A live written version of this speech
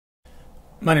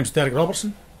My name is Derek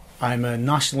Robertson. I'm a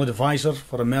National Advisor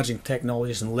for Emerging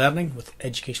Technologies and Learning with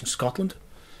Education Scotland.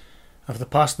 And for the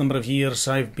past number of years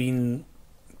I've been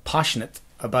passionate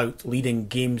about leading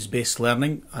games-based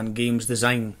learning and games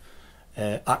design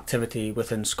activity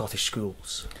within Scottish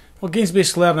schools. Well,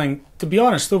 games-based learning, to be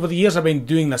honest, over the years I've been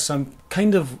doing this, I'm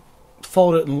kind of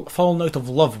fallen out of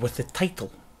love with the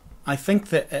title. I think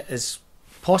that it is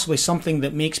possibly something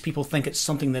that makes people think it's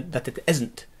something that it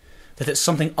isn't. That it's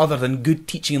something other than good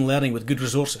teaching and learning with good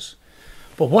resources.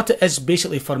 But what it is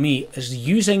basically for me is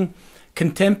using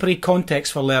contemporary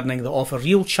contexts for learning that offer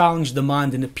real challenge,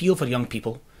 demand and appeal for young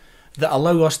people, that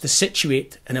allow us to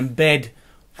situate and embed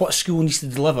what a school needs to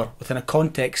deliver within a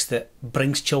context that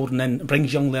brings children in,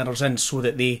 brings young learners in, so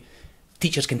that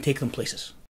teachers can take them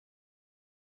places.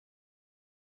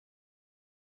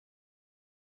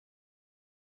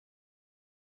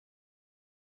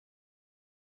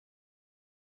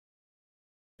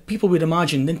 People would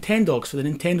imagine Nintendogs for the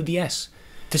Nintendo DS.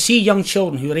 To see young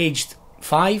children who are aged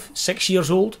 5, 6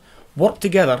 years old work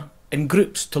together in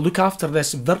groups to look after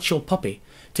this virtual puppy,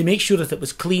 to make sure that it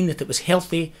was clean, that it was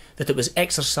healthy, that it was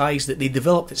exercised, that they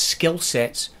developed its skill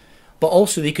sets, but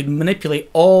also they could manipulate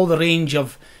all the range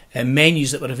of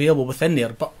menus that were available within there.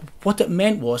 But what it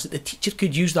meant was that the teacher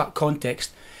could use that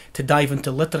context to dive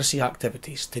into literacy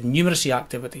activities, to numeracy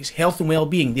activities, health and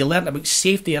well-being. They learnt about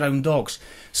safety around dogs.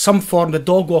 Some formed a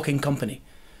dog walking company.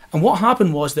 And what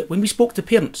happened was that when we spoke to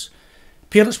parents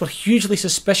were hugely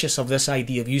suspicious of this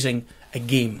idea of using a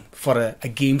game for a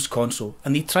games console,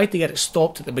 and they tried to get it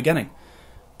stopped at the beginning.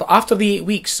 But after the 8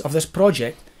 weeks of this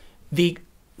project,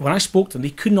 when I spoke to them, they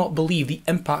could not believe the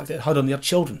impact it had on their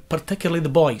children, particularly the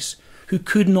boys, who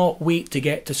could not wait to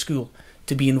get to school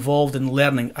to be involved in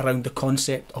learning around the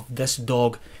concept of this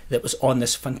dog that was on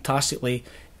this fantastic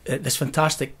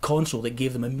console that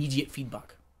gave them immediate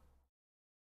feedback.